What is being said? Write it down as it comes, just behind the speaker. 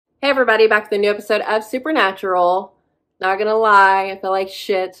Hey everybody, back to the new episode of Supernatural. Not gonna lie, I feel like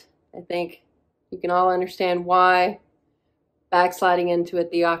shit. I think you can all understand why backsliding into a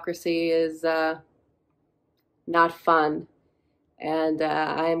theocracy is not fun. And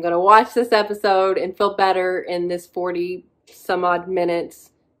I am gonna watch this episode and feel better in this 40 some odd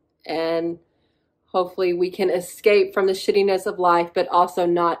minutes. And hopefully we can escape from the shittiness of life, but also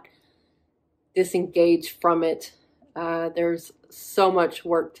not disengage from it. There's so much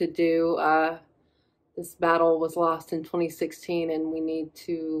work to do. This battle was lost in 2016 and we need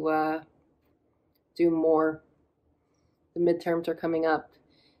to do more. The midterms are coming up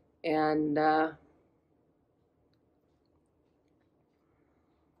and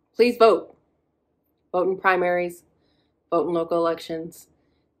please vote. Vote in primaries, vote in local elections,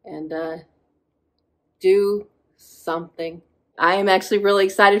 and do something. I am actually really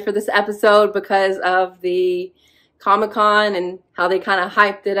excited for this episode because of the Comic-Con and how they kind of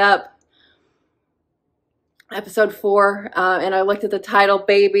hyped it up. Episode 4, and I looked at the title,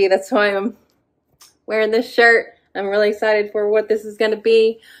 Baby. That's why I'm wearing this shirt. I'm really excited for what this is going to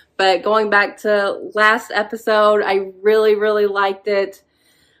be. But going back to last episode, I really liked it.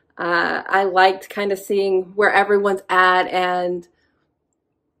 I liked kind of seeing where everyone's at, and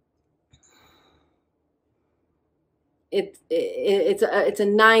it's a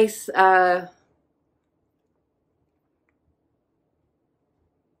nice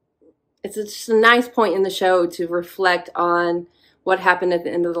it's just a nice point in the show to reflect on what happened at the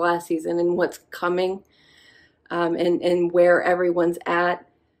end of the last season and what's coming, and where everyone's at.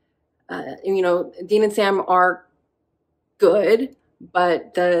 You know, Dean and Sam are good,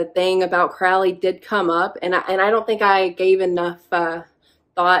 but the thing about Crowley did come up, and I don't think I gave enough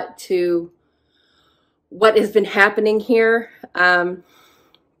thought to what has been happening here.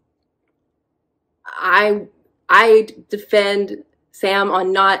 I defend Sam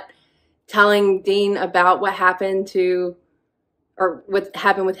on not telling Dean about what happened to, or what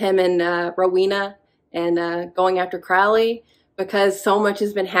happened with him and Rowena and going after Crowley, because so much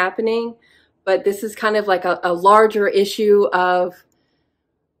has been happening. But this is kind of like a larger issue of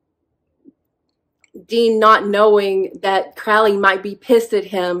Dean not knowing that Crowley might be pissed at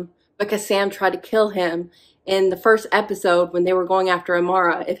him because Sam tried to kill him in the first episode when they were going after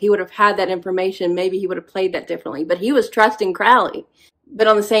Amara. If he would have had that information, maybe he would have played that differently. But he was trusting Crowley. But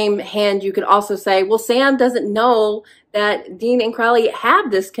on the same hand, you could also say, well, Sam doesn't know that Dean and Crowley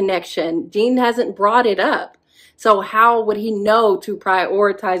have this connection. Dean hasn't brought it up. So how would he know to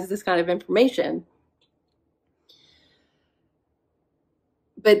prioritize this kind of information?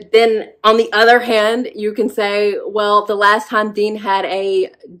 But then on the other hand, you can say, well, the last time Dean had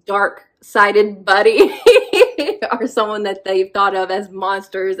a dark-sided buddy or someone that they've thought of as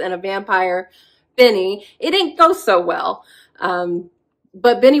monsters and a vampire, Benny, it didn't go so well.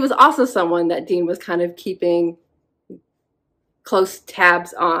 But Benny was also someone that Dean was kind of keeping close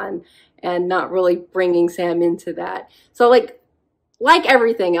tabs on and not really bringing Sam into that. So like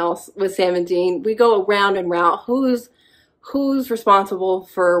everything else with Sam and Dean, we go around and round. Who's responsible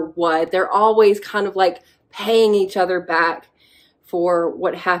for what? They're always kind of like paying each other back for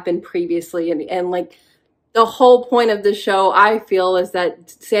what happened previously. And like the whole point of the show, I feel, is that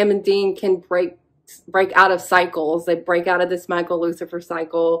Sam and Dean can break out of cycles. They break out of this Michael Lucifer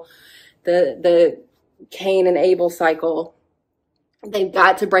cycle, the Cain and Abel cycle. They've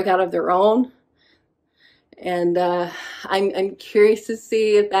got to break out of their own. And I'm curious to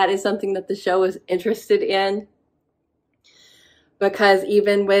see if that is something that the show is interested in. Because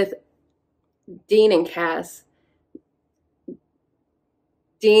even with Dean and Cass,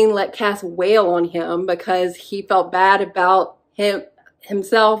 Dean let Cass wail on him because he felt bad about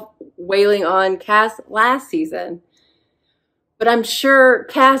himself wailing on Cass last season. But I'm sure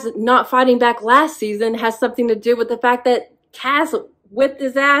Cass not fighting back last season has something to do with the fact that Cass whipped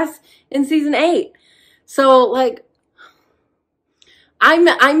his ass in season 8. So like, I'm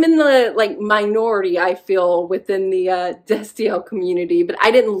in the like minority, I feel, within the Destiel community, but I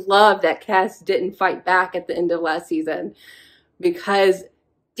didn't love that Cass didn't fight back at the end of last season because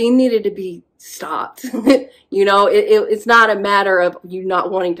Dean needed to be stopped. You know, it's not a matter of you not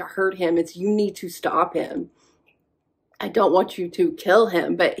wanting to hurt him. It's you need to stop him. I don't want you to kill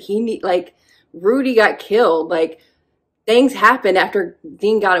him, but like Rudy got killed. Like things happened after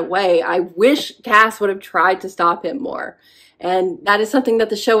Dean got away. I wish Cass would have tried to stop him more. And that is something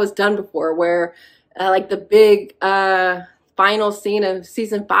that the show has done before, where like the big final scene of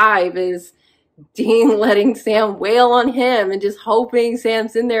season 5 is Dean letting Sam wail on him and just hoping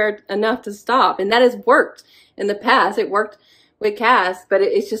Sam's in there enough to stop. And that has worked in the past. It worked with Cass, but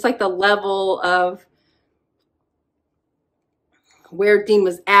it's just like the level of where Dean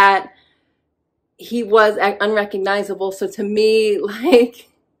was at, he was unrecognizable. So to me, like,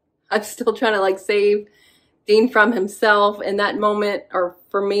 I'm still trying to like save Dean from himself in that moment, or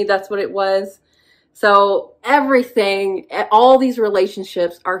for me, that's what it was. So everything, all these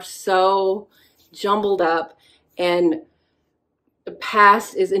relationships are so jumbled up, and the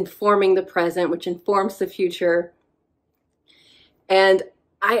past is informing the present, which informs the future. And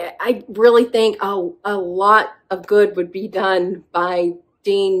I really think a lot of good would be done by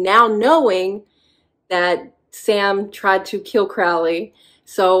Dean now knowing that Sam tried to kill Crowley.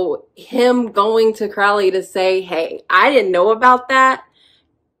 So him going to Crowley to say, hey, I didn't know about that.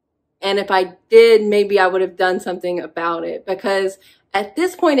 And if I did, maybe I would have done something about it. Because at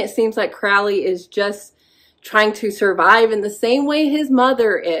this point, it seems like Crowley is just trying to survive in the same way his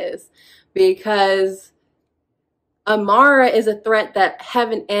mother is. Because Amara is a threat that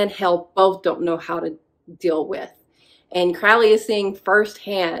heaven and hell both don't know how to deal with. And Crowley is seeing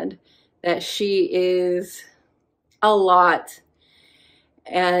firsthand that she is a lot.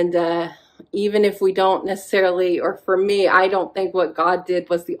 And even if we don't necessarily, or for me, I don't think what God did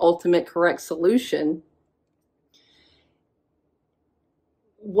was the ultimate correct solution.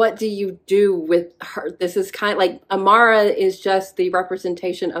 What do you do with her? This is kind of like, Amara is just the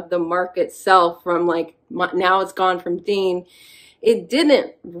representation of the mark itself from like, now it's gone from Dean. It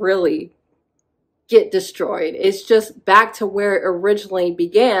didn't really get destroyed. It's just back to where it originally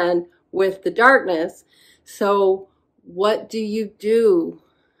began with the darkness. So what do you do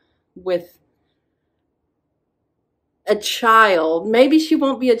with a child? Maybe she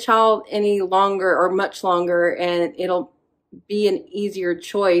won't be a child any longer or much longer, and it'll be an easier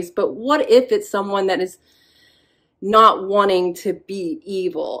choice. But what if it's someone that is not wanting to be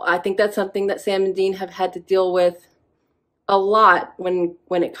evil? I think that's something that Sam and Dean have had to deal with a lot when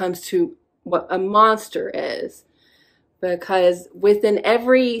it comes to what a monster is. Because within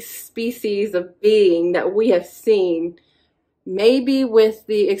every species of being that we have seen, maybe with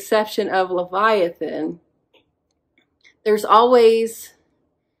the exception of Leviathan, there's always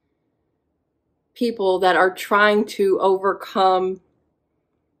people that are trying to overcome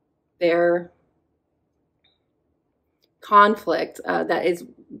their conflict. That is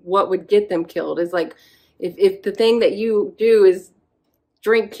what would get them killed. Is like, if the thing that you do is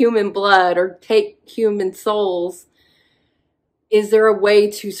drink human blood or take human souls, is there a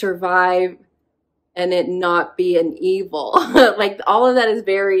way to survive and it not be an evil? Like, all of that is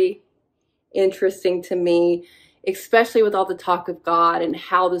very interesting to me, especially with all the talk of God and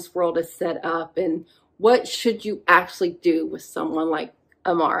how this world is set up, and what should you actually do with someone like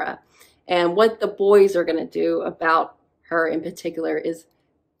Amara, and what the boys are going to do about her in particular is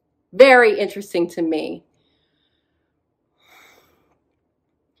very interesting to me.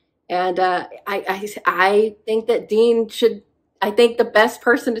 And I think that Dean should, I think the best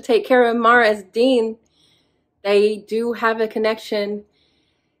person to take care of Amara is Dean. They do have a connection,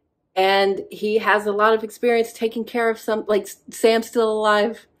 and he has a lot of experience taking care of some, like, Sam's still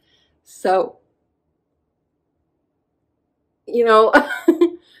alive. So, you know,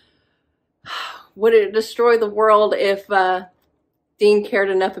 would it destroy the world if Dean cared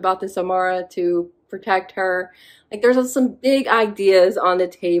enough about this Amara to protect her? Like, there's some big ideas on the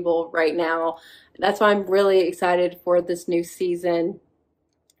table right now. That's why I'm really excited for this new season.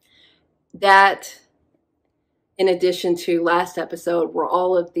 That, in addition to last episode where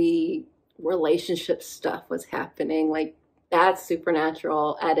all of the relationship stuff was happening, like, that's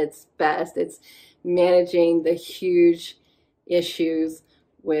Supernatural at its best. It's managing the huge issues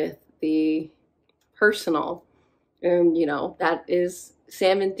with the personal. And, you know, that is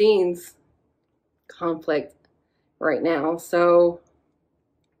Sam and Dean's conflict right now. So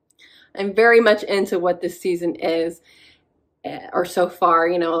I'm very much into what this season is, or so far,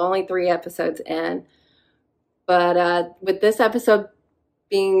 you know, only 3 episodes in. But with this episode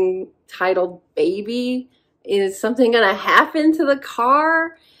being titled Baby, is something going to happen to the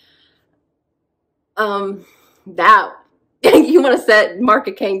car? That, you want to set Mark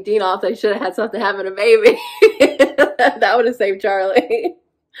and Kane Dean off, they should have had something happen to Baby. That would have saved Charlie.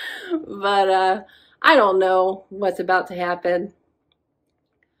 But I don't know what's about to happen.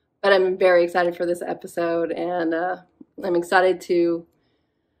 But I'm very excited for this episode, and I'm excited to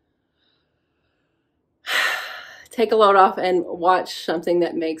take a load off and watch something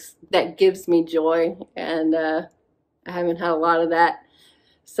that gives me joy. And I haven't had a lot of that.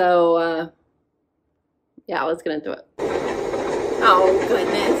 So yeah, let's get into it. Oh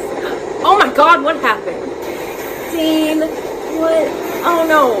goodness. Oh my God, what happened? Dean, what? Oh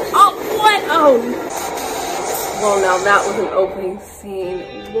no. Oh, what? Oh. Well, now that was an opening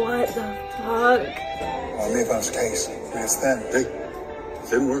scene. What the fuck? On Nathan's case, it's then big.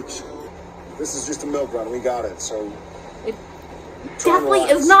 It works. This is just a milk run. We got it. So It definitely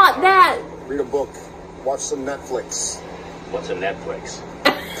is not that. read a book. Watch some Netflix. What's a Netflix?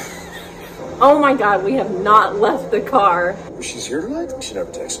 Oh my God, we have not left the car. She's here tonight? She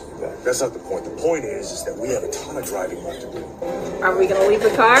never texted me back. That's not the point. The point is that we have a ton of driving left to do. Are we gonna leave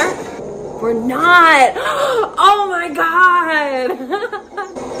the car? We're not. Oh my God.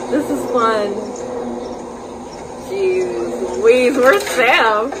 This is fun. Jeez Louise, where's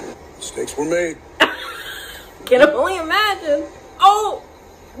Sam? Mistakes were made. Can only imagine. Oh!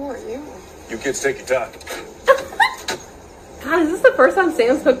 Who are you? You kids take your time. God, is this the first time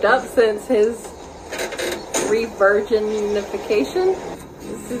Sam's hooked up since his re-virginification?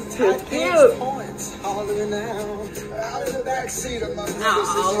 This is too cute. Oh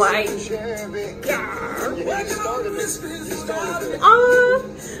my God.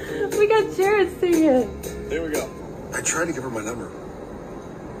 Oh, we got Jared singing. There we go. I tried to give her my number.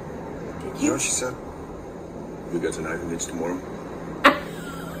 Did You know what she said? We got tonight and it's tomorrow.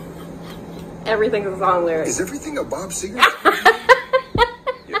 Everything's a song lyric. Is everything a Bob Seger?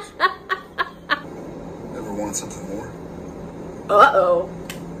 Yes. Ever want something more? Uh-oh.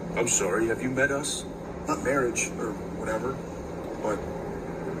 I'm sorry, have you met us? Not marriage or whatever, but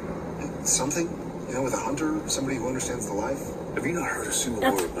something, you know, with a hunter, somebody who understands the life. Have you not heard a single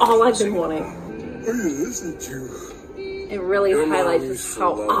That's word? all I've been wanting. What are you listening to? It really Your highlights mom's just for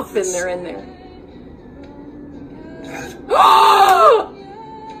how love often is- they're in there. Dad,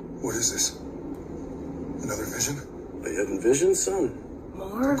 what is this? Another vision? A hidden vision, son?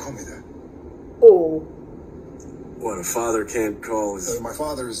 More? Don't call me that. Oh. What a father can't call his... my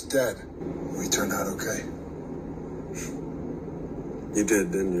father is dead. We turned out okay. You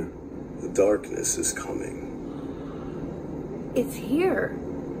did, didn't you? The darkness is coming. It's here.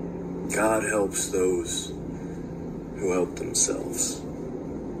 God helps those who help themselves.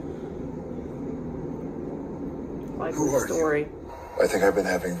 Like Who the are you? story. I think I've been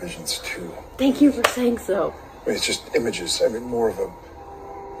having visions too. Thank you for saying so. I mean, it's just images. I mean, more of a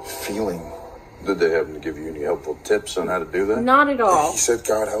feeling. Did they happen to give you any helpful tips on how to do that? Not at all. He said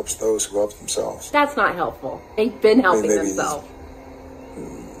God helps those who help themselves. That's not helpful. They've been helping maybe themselves.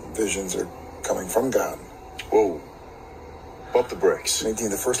 Visions are coming from God. Whoa. Bump the brakes. Nadine,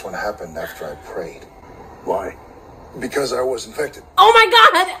 the first one happened after I prayed. Why? Because I was infected. Oh my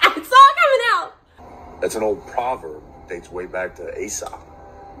God! I saw it coming out! That's an old proverb. Dates way back to Aesop.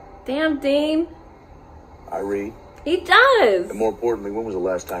 Damn, Dean. I read. He does. And more importantly, when was the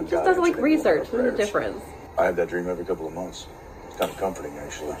last time He God just does like answered any of our research. There's a prayers? difference. I have that dream every couple of months. It's kind of comforting,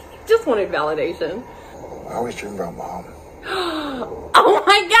 actually. Just wanted validation. I always dream about Mom. Oh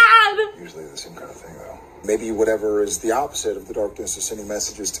my God! Usually the same kind of thing, though. Maybe whatever is the opposite of the darkness is sending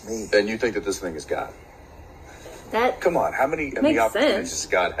messages to me. And you think that this thing is God? That Come on, how many Makes opportunities sense. has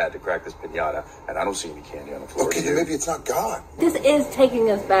God had to crack this pinata? And I don't see any candy on the floor. Okay, do then you? maybe it's not God. this is taking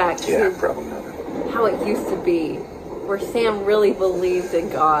us back Yeah, to probably not. how it used to be, where Sam really believed in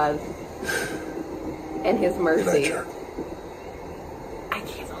God and His Good night, mercy. Jared. I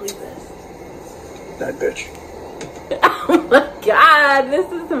can't believe this. That bitch. Oh my God,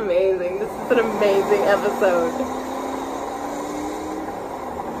 this is amazing. This is an amazing episode.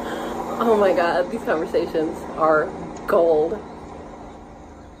 Oh my God, these conversations are gold.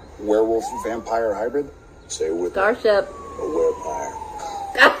 Werewolf vampire hybrid? Say it with Starship. a werepire.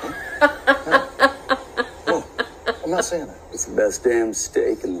 I'm not saying that. It's the best damn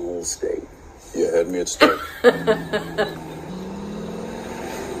steak in the whole state. You had me at steak.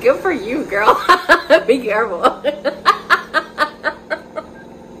 Good for you, girl. Be careful.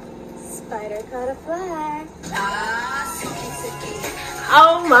 Spider caught a fly.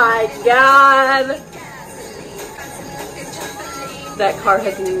 Oh my God. That car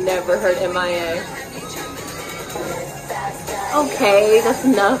has never heard MIA. Okay, that's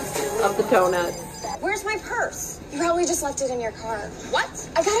enough of the donuts. Where's my purse? You probably just left it in your car. What?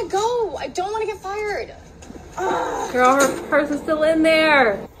 I gotta go. I don't want to get fired. Girl, her purse is still in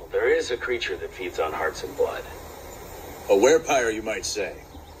there. Well, there is a creature that feeds on hearts and blood. A werepire, you might say.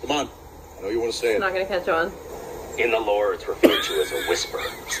 Come on. I know you want to say I'm it. not gonna catch on. In the lore, it's referred to as a whisper.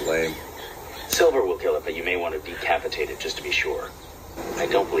 It's lame. Silver will kill it, but you may want to decapitate it just to be sure. I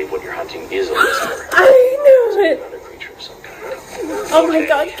don't believe what you're hunting is a whisper. I knew it. Another creature of some kind. Oh my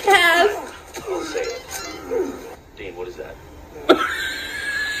God, Cass. I'll say it. Dean, what is that?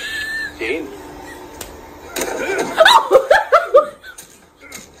 Dean?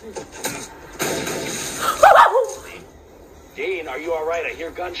 Dean, are you all right? I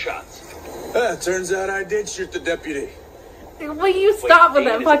hear gunshots. Turns out I did shoot the deputy. Will you stop with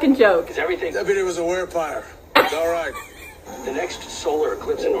Dean, that fucking joke? Is everything... Deputy was a werepire. It's all right. The next solar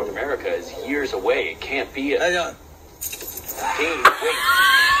eclipse in North America is years away. It can't be a... Hang on. Dean, wait.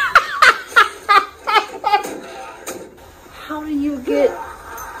 How do you get...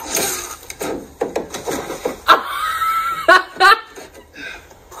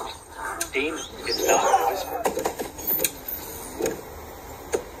 Dean, it's not a whisper.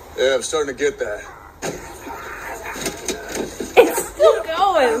 Yeah, I'm starting to get that. It's still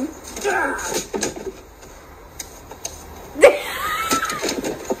going.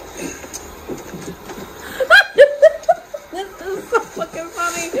 This is so fucking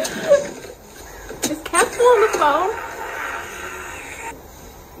funny. Is Cat still on the phone?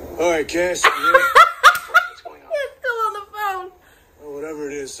 All right, Cash. What's going on? He's still on the phone. Well, whatever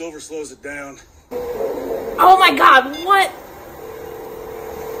it is, Silver slows it down. Oh my god, what?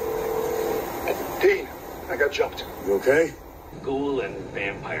 Dean, I got jumped. You okay? Ghoul and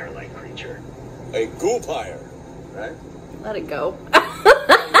vampire-like creature. A ghoulpire, right? Let it go.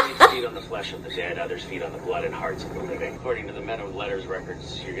 Some feed on the flesh of the dead, others feed on the blood and hearts of the living. According to the Men of Letters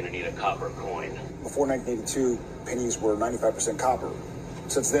records, you're gonna need a copper coin. Before 1982, pennies were 95% copper.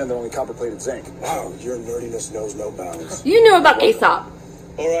 Since then, they're only copper-plated zinc. Wow, your nerdiness knows no bounds. You knew about Aesop.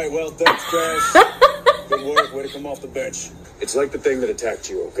 All right, well, thanks, Cash. Good work. Way to come off the bench. It's like the thing that attacked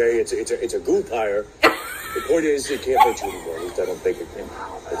you, okay? It's a ghoulpire. The point is, it can't hurt you anymore. At least I don't think it can.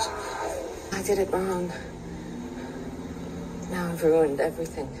 I did it wrong. Now I've ruined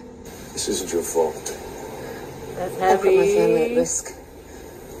everything. This isn't your fault. That's I put my family at heavy. risk.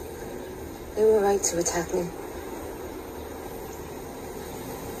 They were right to attack me.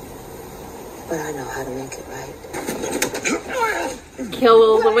 But I know how to make it right. Kill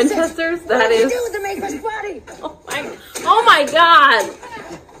all the Winchesters? That is... do with the Maker's body? Oh my god!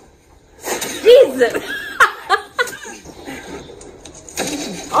 Jesus!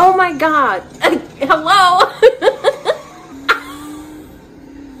 Oh my god! Hello?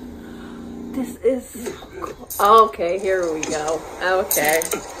 This is so cool. Okay, here we go. Okay.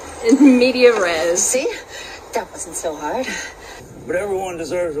 In media res. See? That wasn't so hard. But everyone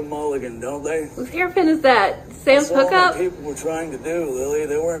deserves a mulligan, don't they? Whose hairpin is that? Sam's That's all hookup? the people were trying to do, Lily.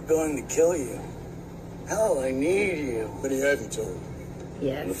 They weren't going to kill you. Hell, they need you. How many have you told? In the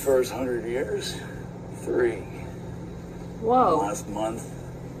Yes. first 100 years, 3. Whoa. Last month,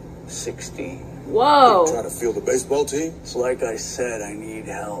 16. Whoa. Trying to field a baseball team? It's like I said, I need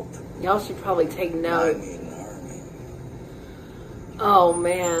help. Y'all should probably take I note. need an army Oh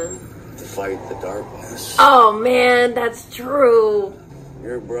man. to fight the darkness. Oh man, that's true.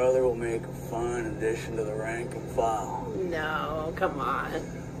 Your brother will make a fine addition to the rank and file. No, come on.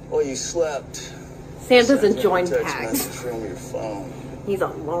 Well, you slept. Sam doesn't Sent join a text packs. message from your phone. He's a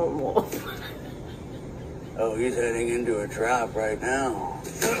lone wolf. Oh, he's heading into a trap right now.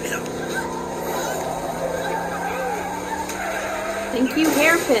 Thank you,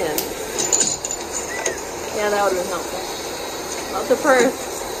 hairpin. Yeah, that would have been helpful. Love the purse.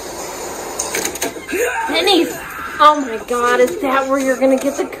 Pennies! Oh my god, is that where you're gonna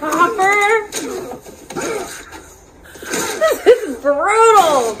get the copper? This is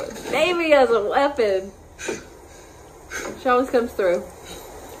brutal! Baby has a weapon. She always comes through.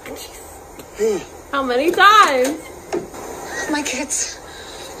 How many times? My kids.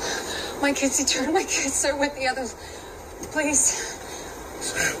 My kids, he turned my kids are with the others. Please.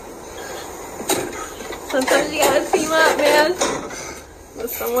 Sometimes you gotta team up, man.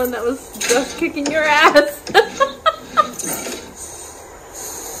 With someone that was just kicking your ass.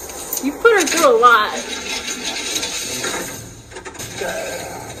 You put her through a lot.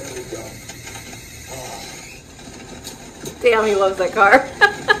 Damn, he loves that car.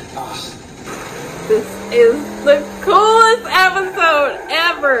 This is the coolest episode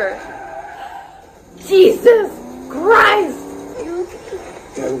ever. Jesus Christ.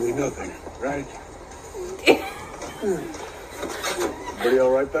 Probably nothing, right? Everybody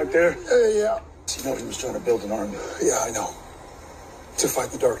all right back there? Yeah. You know, he was trying to build an army. Yeah, I know. To fight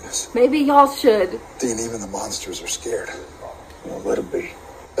the darkness. Maybe y'all should. Dean, even the monsters are scared. Well, let it be.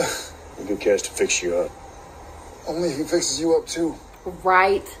 We'll get Cash to fix you up. Only if he fixes you up, too.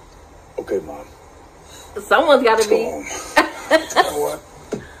 Right. Okay, Mom. Someone's gotta Let's go be. home. You know what?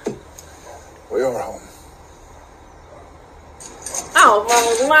 We are home.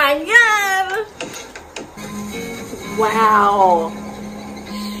 Oh my god! Wow.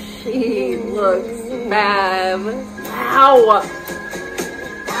 She looks bad. Wow. Wow.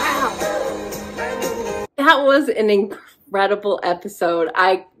 That was an incredible episode.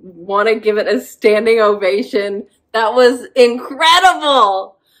 I want to give it a standing ovation. That was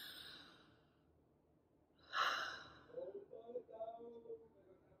incredible.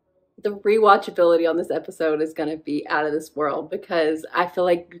 the rewatchability on this episode is going to be out of this world, because I feel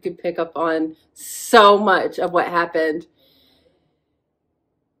like you could pick up on so much of what happened.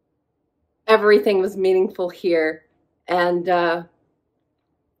 Everything was meaningful here, and the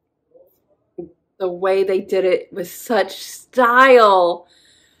way they did it with such style,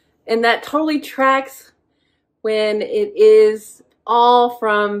 and that totally tracks when it is all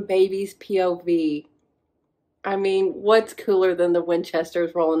from Baby's POV. I mean, what's cooler than the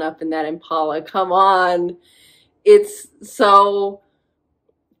Winchesters rolling up in that Impala? Come on. It's so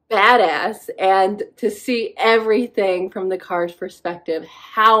badass. And to see everything from the car's perspective,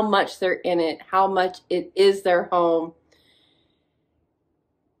 how much they're in it, how much it is their home.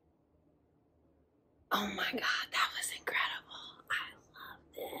 Oh my God, that was incredible. I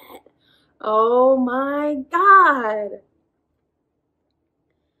loved it. Oh my God.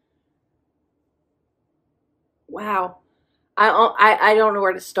 Wow. I don't know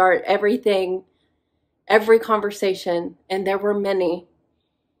where to start. Everything, every conversation, and there were many,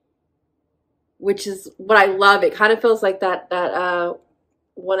 which is what I love. It kind of feels like that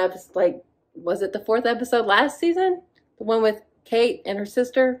one episode, like, was it the 4th episode last season? The one with Kate and her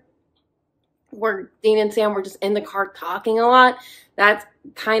sister, where Dean and Sam were just in the car talking a lot. That's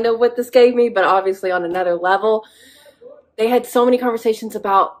kind of what this gave me, but obviously on another level. They had so many conversations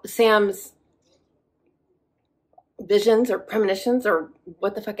about Sam's visions or premonitions or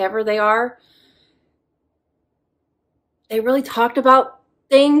what the fuck ever they are. They really talked about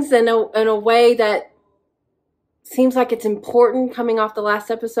things in a way that seems like it's important, coming off the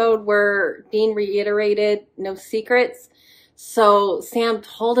last episode where Dean reiterated no secrets. So Sam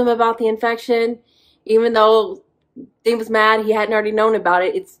told him about the infection, even though Dean was mad he hadn't already known about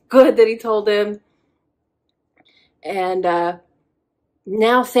it. It's good that he told him. And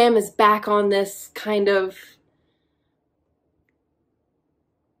now Sam is back on this kind of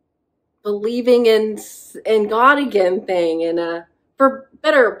believing in God again thing, and for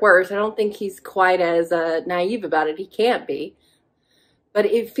better or worse, I don't think he's quite as naive about it. He can't be, but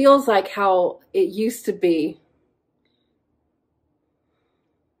it feels like how it used to be.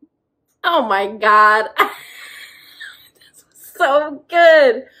 Oh my God, this was so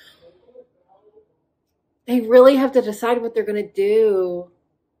good. They really have to decide what they're gonna do.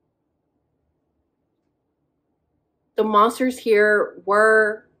 The monsters here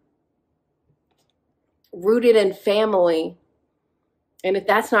were rooted in family, and if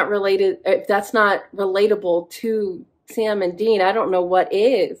that's not related, if that's not relatable to Sam and Dean, I don't know what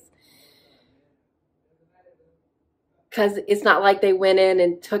is. Because it's not like they went in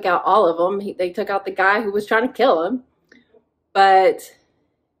and took out all of them. They took out the guy who was trying to kill him, but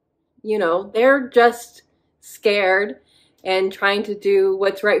you know, they're just scared and trying to do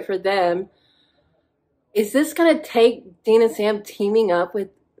what's right for them. Is this gonna take Dean and Sam teaming up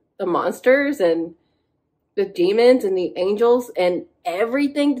with the monsters and the demons and the angels and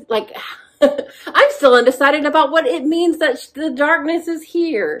everything? Like, I'm still undecided about what it means that the darkness is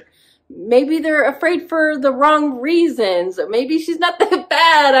here. Maybe they're afraid for the wrong reasons. Maybe she's not that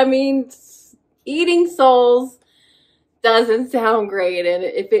bad. I mean, eating souls doesn't sound great. And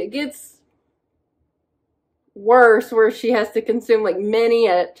if it gets worse, where she has to consume like many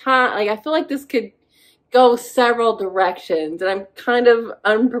at a time, like, I feel like this could go several directions. And I'm kind of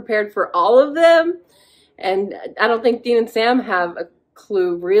unprepared for all of them. And I don't think Dean and Sam have a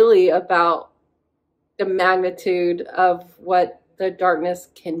clue really about the magnitude of what the darkness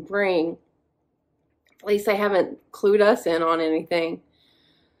can bring. At least they haven't clued us in on anything.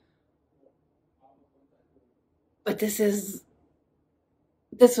 But this was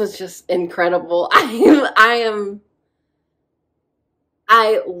just incredible. I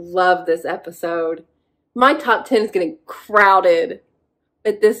love this episode. My top 10 is getting crowded,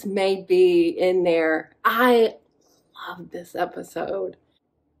 but this may be in there. I love this episode.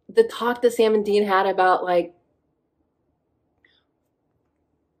 The talk that Sam and Dean had about, like,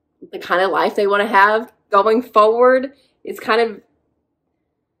 the kind of life they want to have going forward is kind of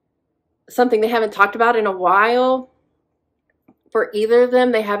something they haven't talked about in a while. For either of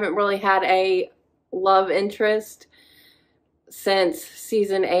them, they haven't really had a love interest since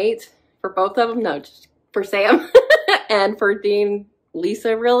season 8. For both of them, no, just for Sam. And for Dean,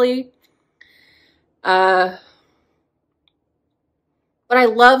 Lisa, really. But I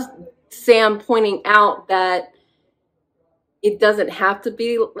love Sam pointing out that it doesn't have to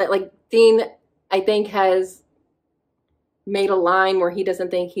be like Dean, I think, has made a line where he doesn't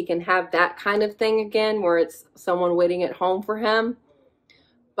think he can have that kind of thing again, where it's someone waiting at home for him.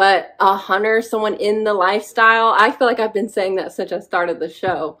 But a hunter, someone in the lifestyle, I feel like I've been saying that since I started the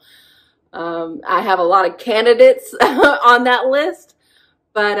show. I have a lot of candidates on that list,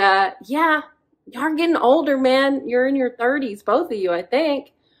 But yeah, y'all getting older, man. You're in your 30s, both of you, I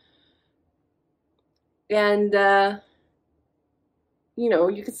think. And you know,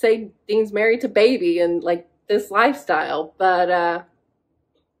 you could say Dean's married to Baby and like this lifestyle, but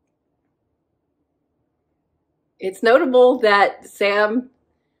it's notable that Sam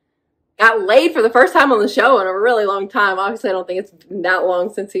got laid for the first time on the show in a really long time. Obviously, I don't think it's been that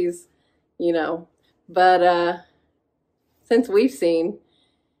long since he's, you know, but since we've seen.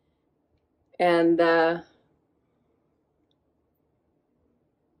 And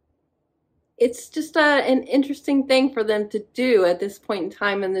it's just an interesting thing for them to do at this point in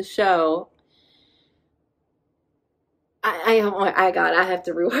time in the show. I have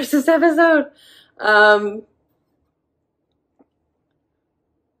to rewatch this episode.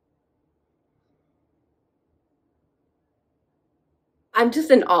 I'm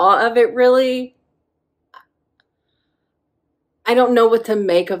just in awe of it, really. I don't know what to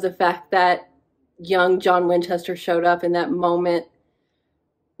make of the fact that young John Winchester showed up in that moment.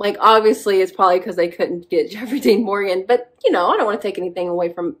 Like, obviously, it's probably because they couldn't get Jeffrey Dean Morgan. But, you know, I don't want to take anything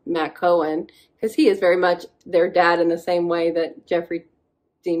away from Matt Cohen, because he is very much their dad in the same way that Jeffrey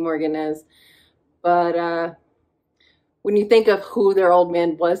Dean Morgan is. But when you think of who their old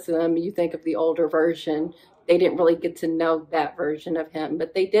man was to them, you think of the older version. They didn't really get to know that version of him,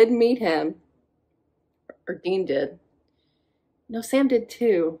 but they did meet him. Or Dean did. No, Sam did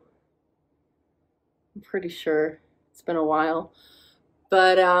too. I'm pretty sure. It's been a while.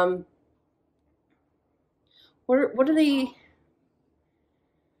 But what are they?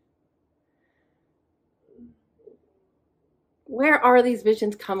 Where are these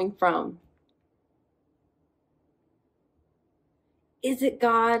visions coming from? Is it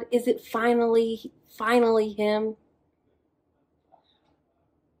God? Is it finally him?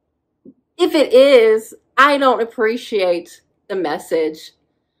 If it is, I don't appreciate the message.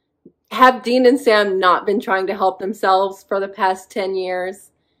 Have Dean and Sam not been trying to help themselves for the past 10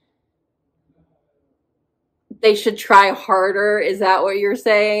 years? They should try harder. Is that what you're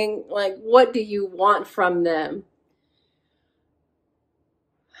saying? Like, what do you want from them?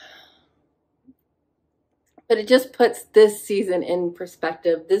 But it just puts this season in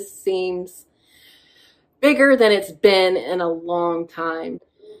perspective. This seems bigger than it's been in a long time.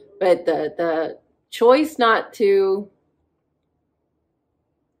 But the choice not to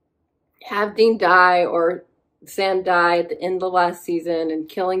have Dean die or Sam die at the end of the last season and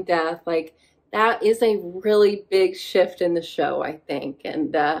killing Death, like, that is a really big shift in the show, I think.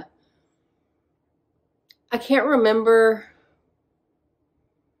 And I can't remember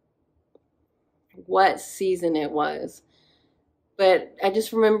what season it was, but I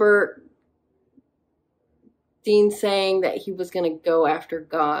just remember Dean saying that he was going to go after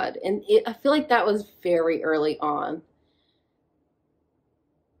God. And I feel like that was very early on.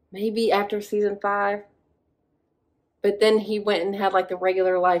 Maybe after season 5. But then he went and had like the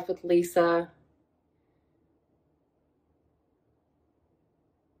regular life with Lisa.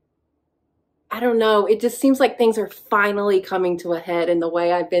 I don't know. It just seems like things are finally coming to a head in the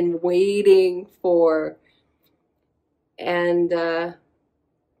way I've been waiting for. And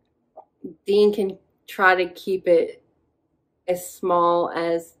Dean can try to keep it as small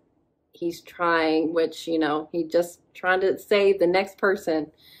as he's trying, which, you know, he just trying to save the next person.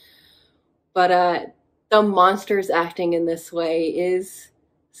 But the monsters acting in this way is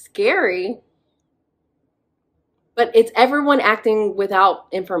scary. But it's everyone acting without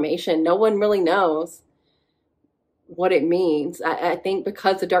information. No one really knows what it means. I think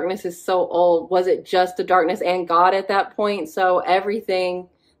because the darkness is so old, was it just the darkness and God at that point? So everything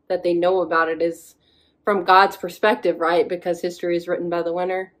that they know about it is from God's perspective, right? Because history is written by the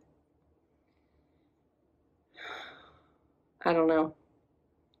winner. I don't know.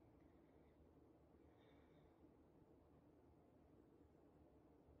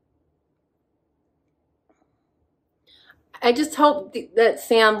 I just hope that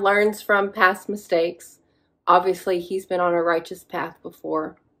Sam learns from past mistakes. Obviously, he's been on a righteous path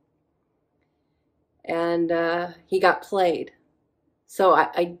before. And he got played. So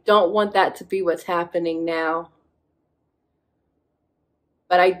I don't want that to be what's happening now.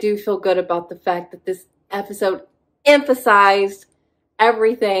 But I do feel good about the fact that this episode emphasized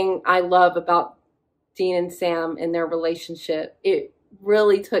everything I love about Dean and Sam and their relationship. It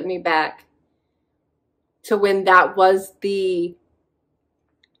really took me back to when that was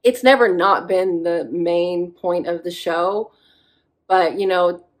it's never not been the main point of the show. But, you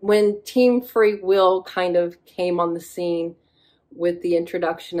know, when Team Free Will kind of came on the scene with the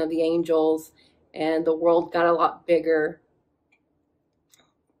introduction of the angels and the world got a lot bigger,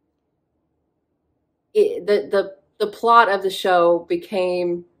 the the plot of the show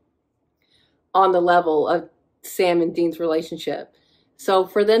became on the level of Sam and Dean's relationship. So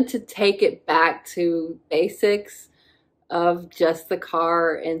for them to take it back to basics of just the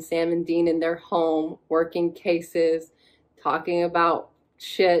car and Sam and Dean in their home, working cases, talking about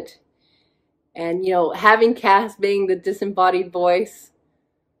shit, and, you know, having Cass being the disembodied voice,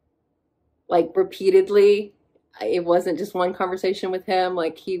 like, repeatedly. It wasn't just one conversation with him,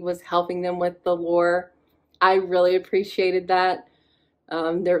 like, he was helping them with the lore. I really appreciated that.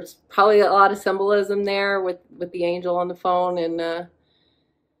 There's probably a lot of symbolism there with the angel on the phone, and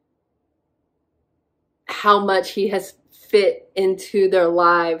how much he has fit into their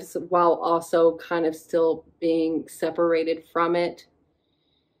lives while also kind of still being separated from it.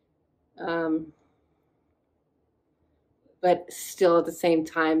 But still at the same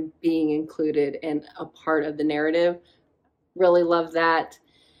time being included and a part of the narrative. Really love that.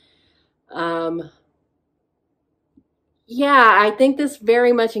 Yeah, I think this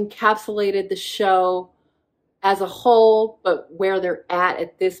very much encapsulated the show as a whole, but where they're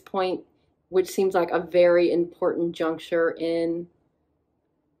at this point, which seems like a very important juncture in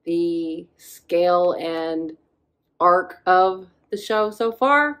the scale and arc of the show so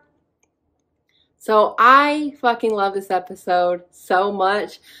far. So I fucking love this episode so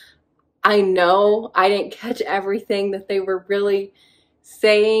much. I know I didn't catch everything that they were really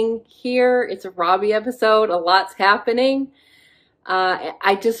saying here. It's a Robbie episode. A lot's happening.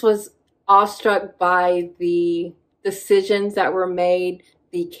 I just was awestruck by the decisions that were made,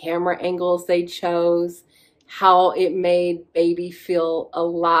 the camera angles they chose, how it made Baby feel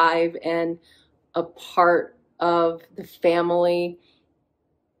alive and a part of the family.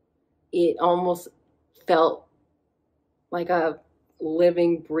 It almost felt like a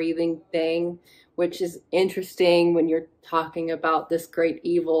living, breathing thing, which is interesting when you're talking about this great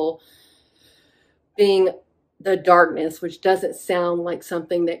evil being the darkness, which doesn't sound like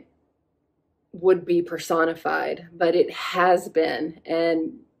something that would be personified, but it has been,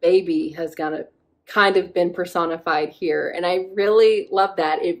 and Baby has kind of been personified here, and I really love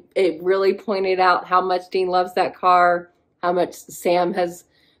that. It really pointed out how much Dean loves that car, how much Sam has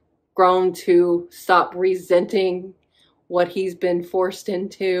grown to stop resenting what he's been forced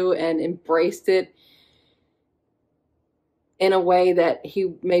into and embraced it in a way that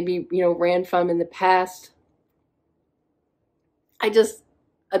he maybe, you know, ran from in the past. I just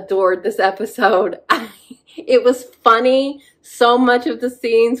adored this episode. It was funny. So much of the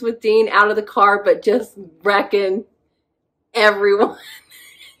scenes with Dean out of the car, but just wrecking everyone.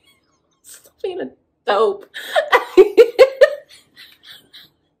 Still being a dope.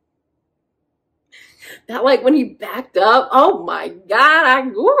 That, like, when he backed up, oh my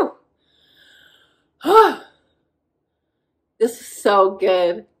God, this is so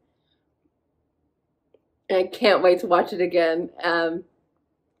good. I can't wait to watch it again.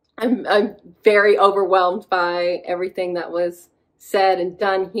 I'm very overwhelmed by everything that was said and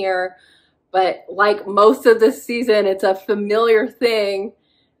done here. But like most of this season, it's a familiar thing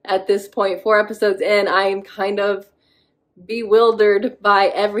at this point. 4 episodes in, I am kind of bewildered by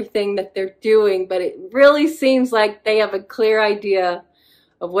everything that they're doing, but it really seems like they have a clear idea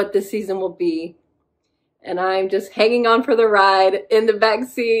of what this season will be, and I'm just hanging on for the ride in the back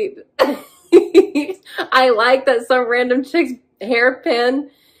seat. I like that some random chick's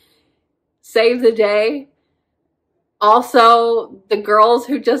hairpin saved the day. Also, the girls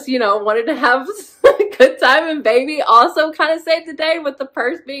who just, you know, wanted to have a good time and Baby also kind of saved the day with the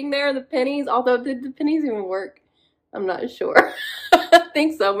purse being there and the pennies. Although, did the pennies even work? I'm not sure. I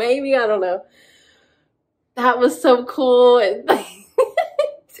think so, maybe. I don't know. That was so cool. And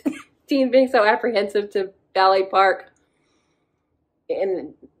Dean being so apprehensive to Ballet Park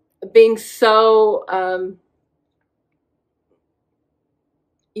and being so,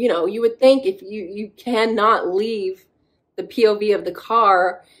 you know, you would think if you cannot leave the POV of the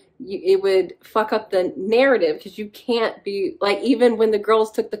car, it would fuck up the narrative, because you can't be, like, even when the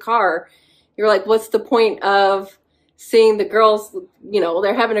girls took the car, you're like, what's the point of seeing the girls, you know,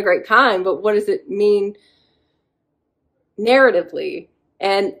 they're having a great time, but what does it mean narratively?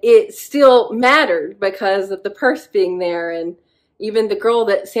 And it still mattered because of the purse being there, and even the girl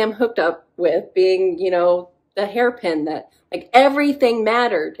that Sam hooked up with being, you know, the hairpin, that, like, everything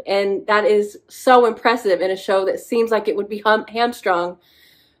mattered. And that is so impressive in a show that seems like it would be hamstrung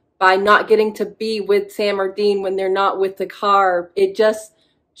by not getting to be with Sam or Dean when they're not with the car. It just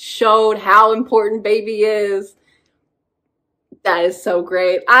showed how important Baby is. That is so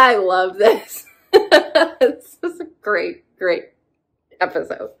great. I love this. It's just a great, great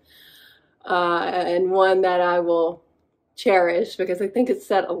episode. And one that I will cherish because I think it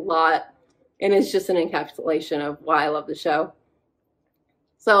said a lot And it's just an encapsulation of why I love the show.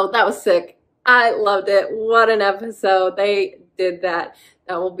 So that was sick. I loved it. What an episode. They did that.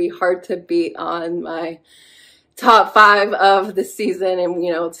 That will be hard to beat on my top 5 of the season. And,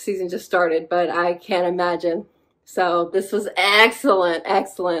 you know, the season just started, but I can't imagine. So this was excellent,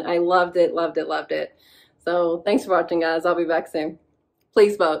 excellent. I loved it, loved it, loved it. So thanks for watching, guys. I'll be back soon.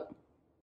 Please vote.